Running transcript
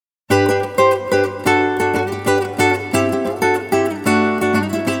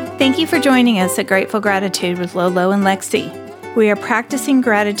Thank you for joining us at Grateful Gratitude with LoLo and Lexi. We are practicing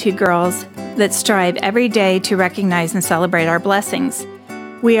gratitude girls that strive every day to recognize and celebrate our blessings.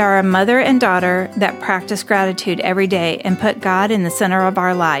 We are a mother and daughter that practice gratitude every day and put God in the center of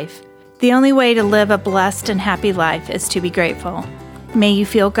our life. The only way to live a blessed and happy life is to be grateful. May you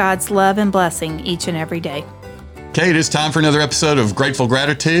feel God's love and blessing each and every day. Okay, it is time for another episode of Grateful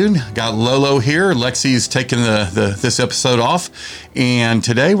Gratitude. Got Lolo here. Lexi's taking this episode off. And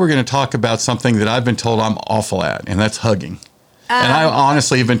today we're going to talk about something that I've been told I'm awful at, and that's hugging. And I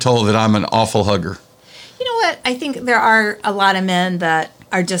honestly have been told that I'm an awful hugger. You know what? I think there are a lot of men that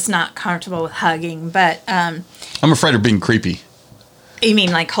are just not comfortable with hugging, but... I'm afraid of being creepy. You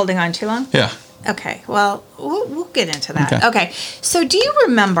mean like holding on too long? Yeah. Okay, well, we'll get into that. Okay, so do you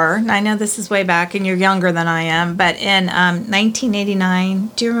remember, and I know this is way back and you're younger than I am, but in 1989,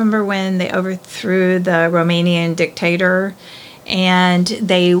 do you remember when they overthrew the Romanian dictator and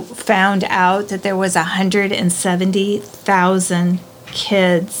they found out that there was 170,000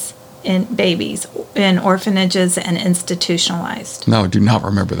 kids and babies in orphanages and institutionalized? No, I do not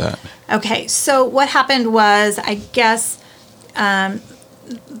remember that. Okay, so what happened was, I guess...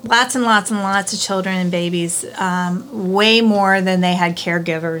 lots and lots and lots of children and babies, way more than they had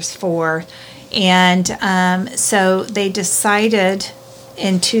caregivers for. And so they decided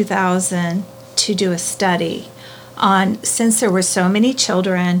in 2000 to do a study on, since there were so many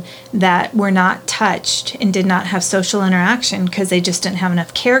children that were not touched and did not have social interaction because they just didn't have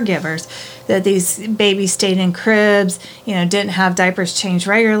enough caregivers, that these babies stayed in cribs, didn't have diapers changed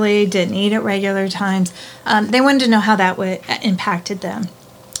regularly, didn't eat at regular times. They wanted to know how that impacted them.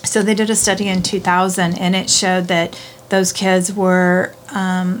 So they did a study in 2000, and it showed that those kids were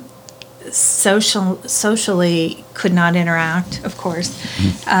socially could not interact, of course.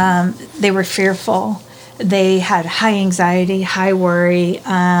 Mm-hmm. They were fearful. They had high anxiety, high worry.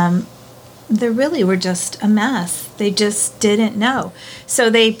 They really were just a mess. They just didn't know. So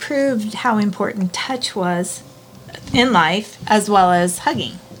they proved how important touch was in life, as well as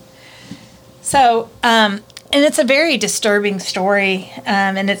hugging. So, and it's a very disturbing story,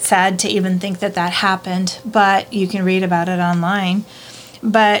 and it's sad to even think that happened, but you can read about it online.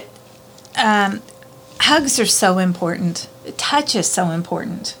 But hugs are so important. Touch is so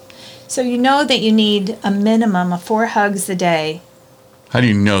important. So you know that you need a minimum of 4 hugs a day. How do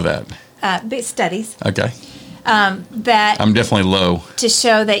you know that? Studies. Okay. That I'm definitely low. To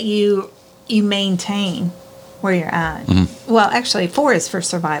show that you maintain where you're at. Mm-hmm. Well, actually, 4 is for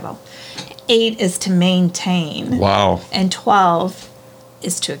survival. 8 is to maintain. Wow. And 12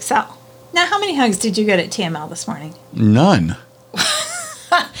 is to excel. Now, how many hugs did you get at TML this morning? None.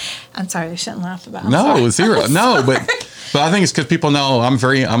 I'm sorry, I shouldn't laugh about it. No, 0. No, but I think it's because people know and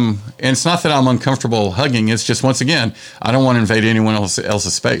it's not that I'm uncomfortable hugging. It's just, once again, I don't want to invade anyone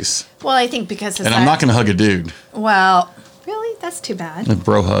else's space. Well, I think because of And I'm not going to hug a dude. Well, really? That's too bad. A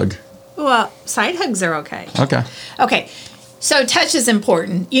bro hug. Well, side hugs are okay. Okay. So touch is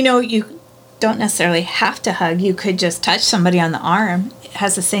important. You don't necessarily have to hug. You could just touch somebody on the arm. It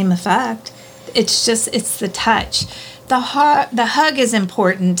has the same effect. It's the touch. The hug is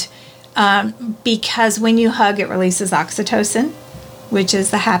important because when you hug, it releases oxytocin, which is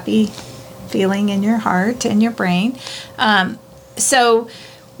the happy feeling in your heart and your brain. So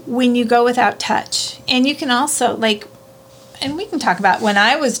when you go without touch, and you can also, and we can talk about when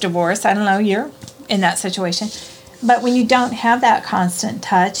I was divorced, I don't know, you're in that situation, but when you don't have that constant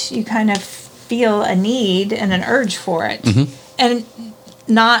touch, you kind of feel a need and an urge for it. Mm-hmm. And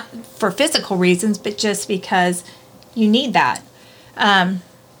not for physical reasons, but just because you need that.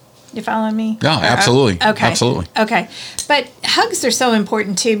 You following me? Yeah, absolutely. Okay. Absolutely. Okay. But hugs are so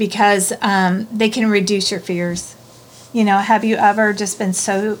important too because they can reduce your fears. Have you ever just been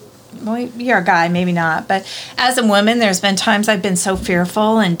so... Well, you're a guy, maybe not. But as a woman, there's been times I've been so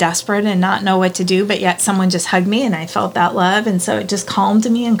fearful and desperate and not know what to do, but yet someone just hugged me and I felt that love. And so it just calmed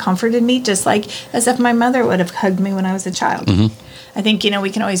me and comforted me, just like as if my mother would have hugged me when I was a child. Mm-hmm. I think, we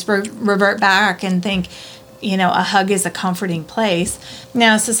can always revert back and think, a hug is a comforting place.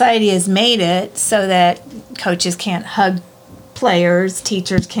 Now, society has made it so that coaches can't hug players,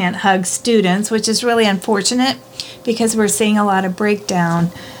 teachers can't hug students, which is really unfortunate because we're seeing a lot of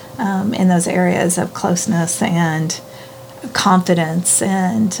breakdown in those areas of closeness and confidence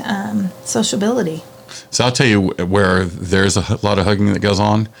and sociability. So I'll tell you where there's a lot of hugging that goes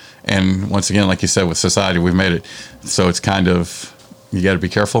on. And once again, like you said, with society, we've made it so it's kind of, you got to be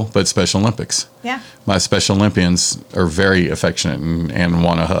careful, but Special Olympics. Yeah. My Special Olympians are very affectionate and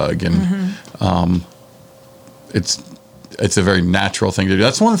want to hug. And mm-hmm. It's a very natural thing to do.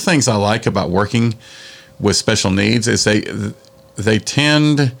 That's one of the things I like about working with special needs is they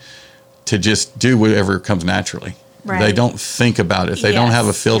tend to just do whatever comes naturally. Right. They don't think about it. They don't have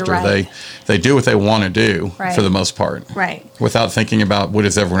a filter. You're right. They do what they want to do Right. for the most part. Right. Without thinking about what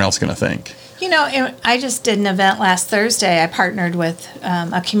is everyone else going to think. I just did an event last Thursday. I partnered with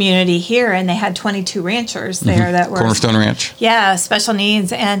a community here, and they had 22 ranchers there that were Cornerstone Ranch. Yeah, special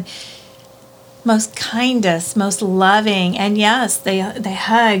needs and most kindest, most loving, and yes, they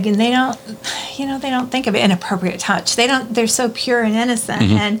hug, and they don't think of inappropriate touch. They're so pure and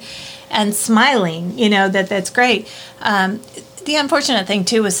innocent and smiling. That's great. The unfortunate thing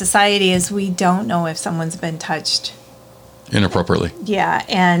too with society is we don't know if someone's been touched Inappropriately. Yeah,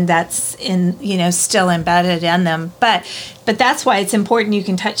 and that's still embedded in them. But that's why it's important you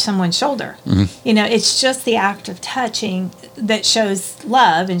can touch someone's shoulder. It's just the act of touching that shows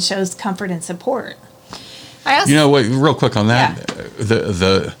love and shows comfort and support. Real quick on that,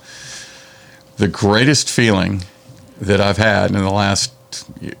 the greatest feeling that I've had in the last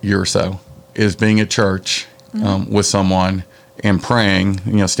year or so is being at church with someone and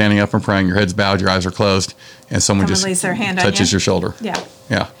praying, standing up and praying, your head's bowed, your eyes are closed, and someone just lays their hand on touches you. your shoulder. Yeah.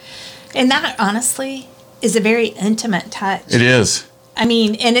 Yeah. And that, honestly, is a very intimate touch. It is. I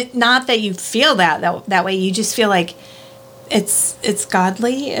mean, and it not that you feel that way. You just feel like it's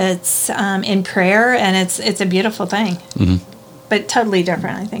godly, it's in prayer, and it's a beautiful thing. But totally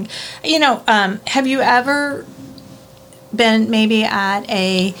different, I think. Have you ever been maybe at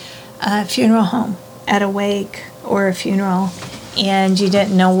a funeral home, at a wake or a funeral, and you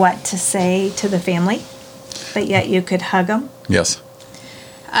didn't know what to say to the family, but yet you could hug them? Yes.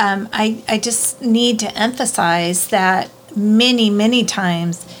 I just need to emphasize that many, many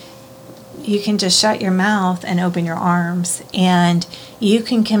times you can just shut your mouth and open your arms, and you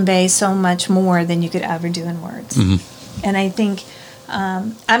can convey so much more than you could ever do in words. And I think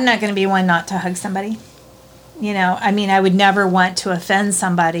I'm not going to be one not to hug somebody. I would never want to offend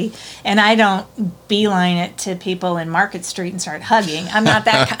somebody, and I don't beeline it to people in Market Street and start hugging. I'm not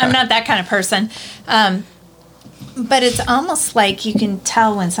that kind of person. But it's almost like you can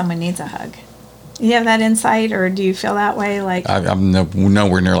tell when someone needs a hug. You have that insight, or do you feel that way? Like I'm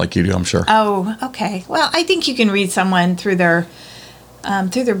nowhere near like you do, I'm sure. Oh, okay. Well, I think you can read someone through their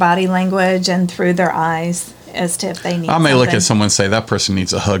body language and through their eyes as to if they need. I may something. look at someone and say that person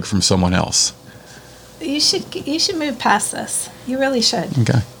needs a hug from someone else. You should move past this. You really should.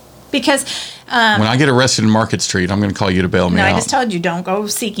 Okay. Because when I get arrested in Market Street, I'm going to call you to bail me out. I just told you don't go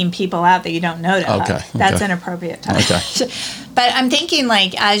seeking people out that you don't know to hug. That's inappropriate touch. Okay. But I'm thinking,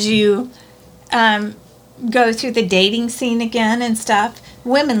 like, as you go through the dating scene again and stuff,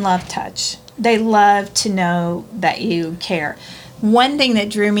 women love touch. They love to know that you care. One thing that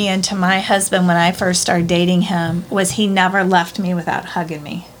drew me into my husband when I first started dating him was he never left me without hugging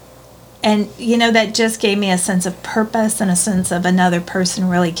me. And, that just gave me a sense of purpose and a sense of another person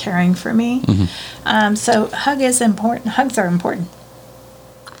really caring for me. So hugs are important.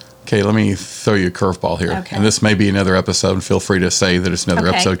 Okay, let me throw you a curveball here. Okay. And this may be another episode, and feel free to say that it's another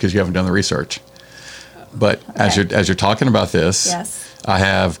Okay. episode because you haven't done the research. But as you're talking about this, Yes. I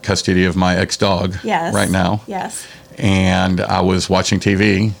have custody of my ex-dog right now. Yes. And I was watching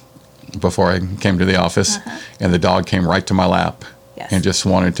TV before I came to the office, and the dog came right to my lap and just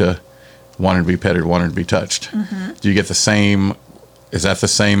wanted to be petted, wanted to be touched. Do you get the same? Is that the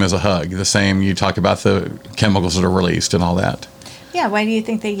same as a hug? The same? You talk about the chemicals that are released and all that. Yeah. Why do you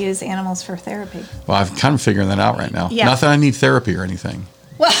think they use animals for therapy? Well, I'm kind of figuring that out right now. Yeah. Not that I need therapy or anything.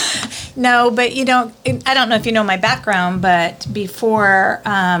 Well, no, but I don't know if you know my background, but before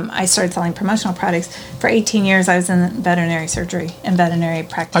I started selling promotional products, for 18 years I was in veterinary surgery and veterinary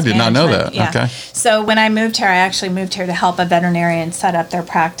practice. I did not know that. Yeah. Okay. So when I moved here, I actually moved here to help a veterinarian set up their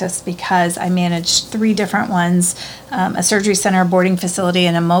practice because I managed 3 different ones, a surgery center, a boarding facility,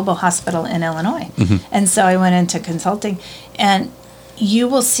 and a mobile hospital in Illinois. And so I went into consulting, and you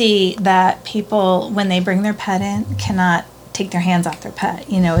will see that people, when they bring their pet in, cannot take their hands off their pet.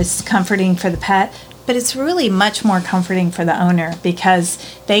 It's comforting for the pet, but it's really much more comforting for the owner because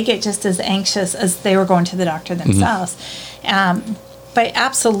they get just as anxious as they were going to the doctor themselves. But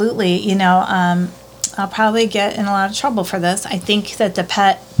absolutely, I'll probably get in a lot of trouble for this. I think that the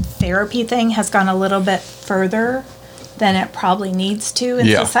pet therapy thing has gone a little bit further than it probably needs to in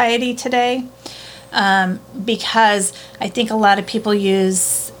society today. Because I think a lot of people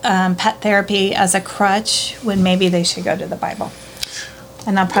use pet therapy as a crutch when maybe they should go to the Bible.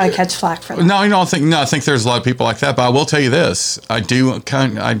 And I'll probably catch flack for that. No, I think there's a lot of people like that. But I will tell you this: I do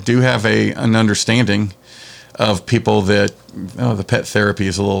have an understanding of people that the pet therapy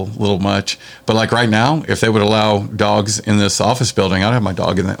is a little much. But like right now, if they would allow dogs in this office building, I'd have my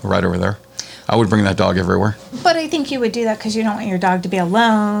dog right over there. I would bring that dog everywhere. But I think you would do that because you don't want your dog to be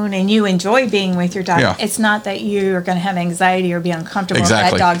alone and you enjoy being with your dog. Yeah. It's not that you are going to have anxiety or be uncomfortable if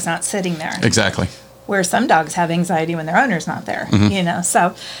that dog's not sitting there. Exactly. Where some dogs have anxiety when their owner's not there,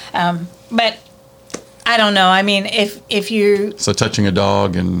 So, but I don't know. I mean, if you... So touching a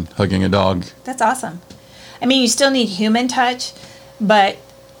dog and hugging a dog. That's awesome. I mean, you still need human touch, but,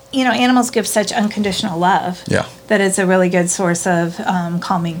 animals give such unconditional love. Yeah. That it's a really good source of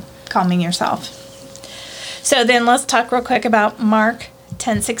calming yourself. So then let's talk real quick about Mark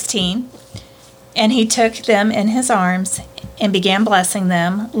 10:16. And he took them in his arms and began blessing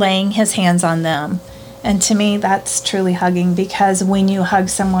them, laying his hands on them. And to me, that's truly hugging, because when you hug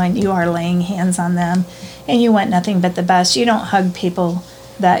someone, you are laying hands on them and you want nothing but the best. You don't hug people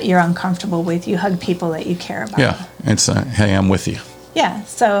that you're uncomfortable with. You hug people that you care about. Yeah. It's, hey, I'm with you. Yeah.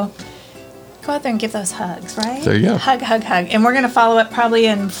 So go out there and give those hugs, right? There you go. Hug, hug, hug. And we're going to follow up probably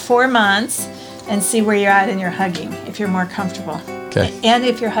in 4 months and see where you're at in your hugging, if you're more comfortable. Okay. And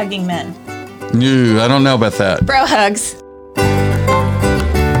if you're hugging men. No, I don't know about that. Bro hugs.